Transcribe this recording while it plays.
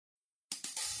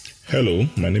Hello,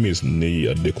 my name is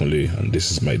Neyi Adekunle, and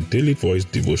this is my daily voice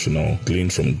devotional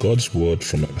gleaned from God's word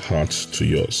from my heart to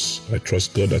yours. I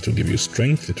trust God that will give you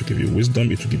strength, it will give you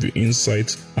wisdom, it will give you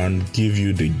insight, and give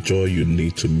you the joy you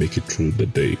need to make it through the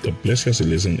day. God bless you as you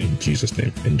listen in Jesus'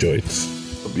 name. Enjoy it.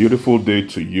 A beautiful day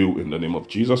to you in the name of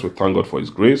Jesus. We thank God for His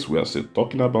grace. We are still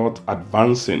talking about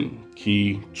advancing,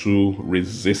 key to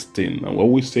resisting. And what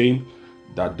we're saying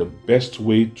that the best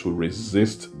way to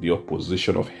resist the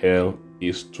opposition of hell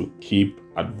is to keep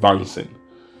advancing.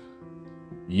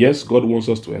 Yes, God wants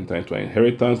us to enter into our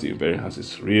inheritance. The inheritance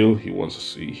is real. He wants us to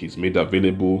see He's made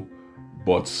available.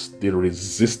 But the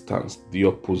resistance, the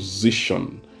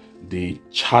opposition, the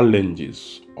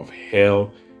challenges of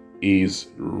hell is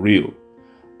real.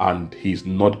 And He's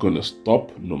not going to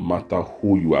stop no matter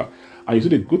who you are. And you see,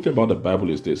 the good thing about the Bible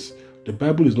is this. The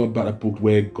Bible is not about a book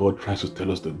where God tries to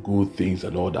tell us the good things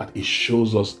and all that. It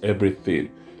shows us everything.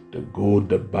 The good,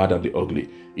 the bad, and the ugly.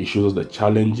 It shows us the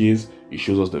challenges. It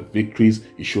shows us the victories.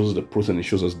 It shows us the pros and it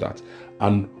shows us that.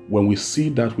 And when we see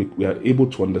that, we are able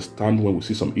to understand when we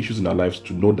see some issues in our lives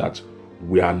to know that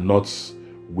we are not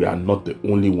the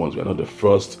only ones. We are not the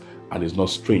first, and it's not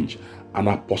strange. And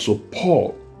Apostle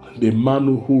Paul, the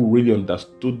man who really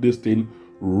understood this thing,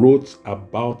 wrote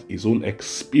about his own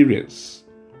experience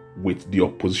with the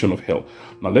opposition of hell.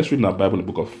 Now let's read in our Bible in the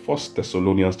book of 1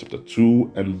 Thessalonians chapter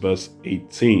 2 and verse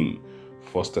 18.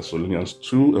 1 Thessalonians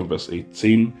 2 and verse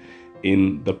 18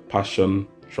 in the Passion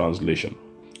Translation.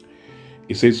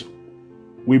 It says,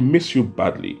 "We miss you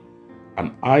badly,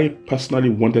 and I personally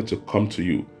wanted to come to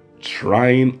you,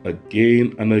 trying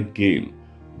again and again,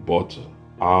 but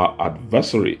our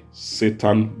adversary,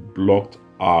 Satan, blocked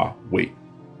our way."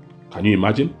 Can you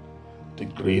imagine? The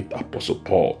great Apostle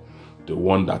Paul, the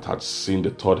one that had seen the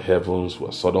third heavens, who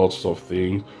saw all sorts of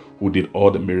things, who did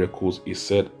all the miracles. He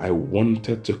said, "I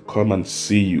wanted to come and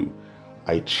see you.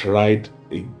 I tried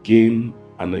again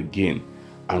and again,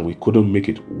 and we couldn't make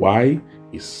it." Why?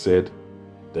 He said,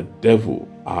 the devil,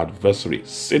 our adversary,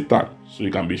 Satan, so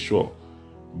you can be sure,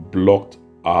 blocked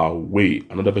our way.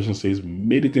 Another version says,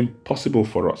 made it impossible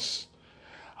for us.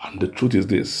 And the truth is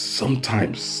this: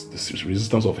 sometimes this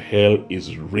resistance of hell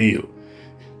is real.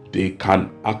 They can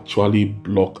actually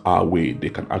block our way. They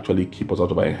can actually keep us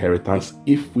out of our inheritance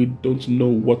if we don't know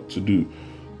what to do.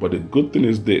 But the good thing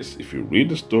is this: if you read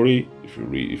the story, if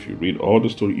you read all the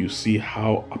story, you see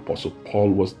how Apostle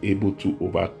Paul was able to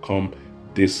overcome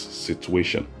this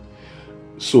situation.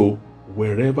 So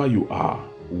wherever you are,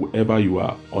 whoever you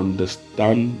are,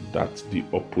 understand that the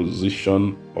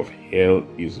opposition of hell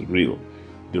is real.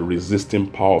 The resisting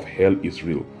power of hell is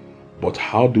real. But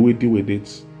how do we deal with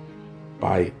it?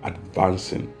 By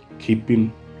advancing,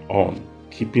 keeping on,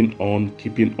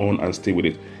 and stay with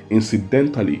it.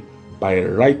 Incidentally, by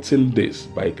writing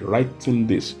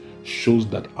this shows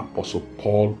that Apostle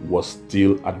Paul was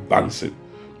still advancing.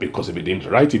 Because if he didn't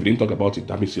write, if he didn't talk about it,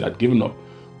 that means he had given up.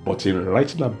 But in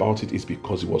writing about it is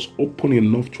because he was open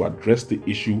enough to address the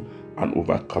issue and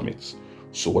overcome it.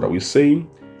 So what are we saying?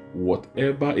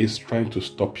 Whatever is trying to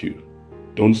stop you,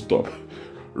 don't stop.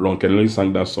 Ron Kennedy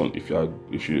sang that song. He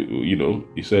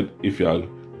said, if you are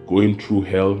going through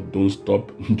hell, don't stop,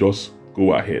 just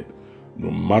go ahead.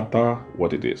 No matter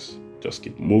what it is, just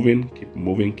keep moving,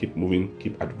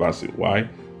 keep advancing. Why?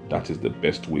 That is the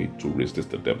best way to resist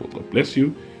the devil. God bless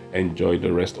you. Enjoy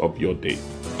the rest of your day.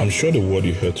 I'm sure the word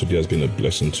you heard today has been a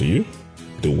blessing to you.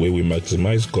 The way we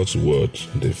maximize God's word,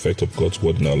 the effect of God's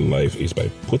word in our life, is by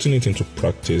putting it into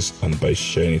practice and by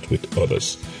sharing it with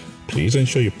others. Please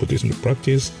ensure you put this into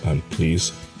practice and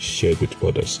please share it with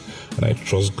others. And I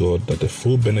trust God that the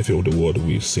full benefit of the word will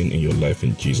be seen in your life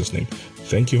in Jesus' name.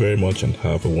 Thank you very much and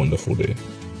have a wonderful day.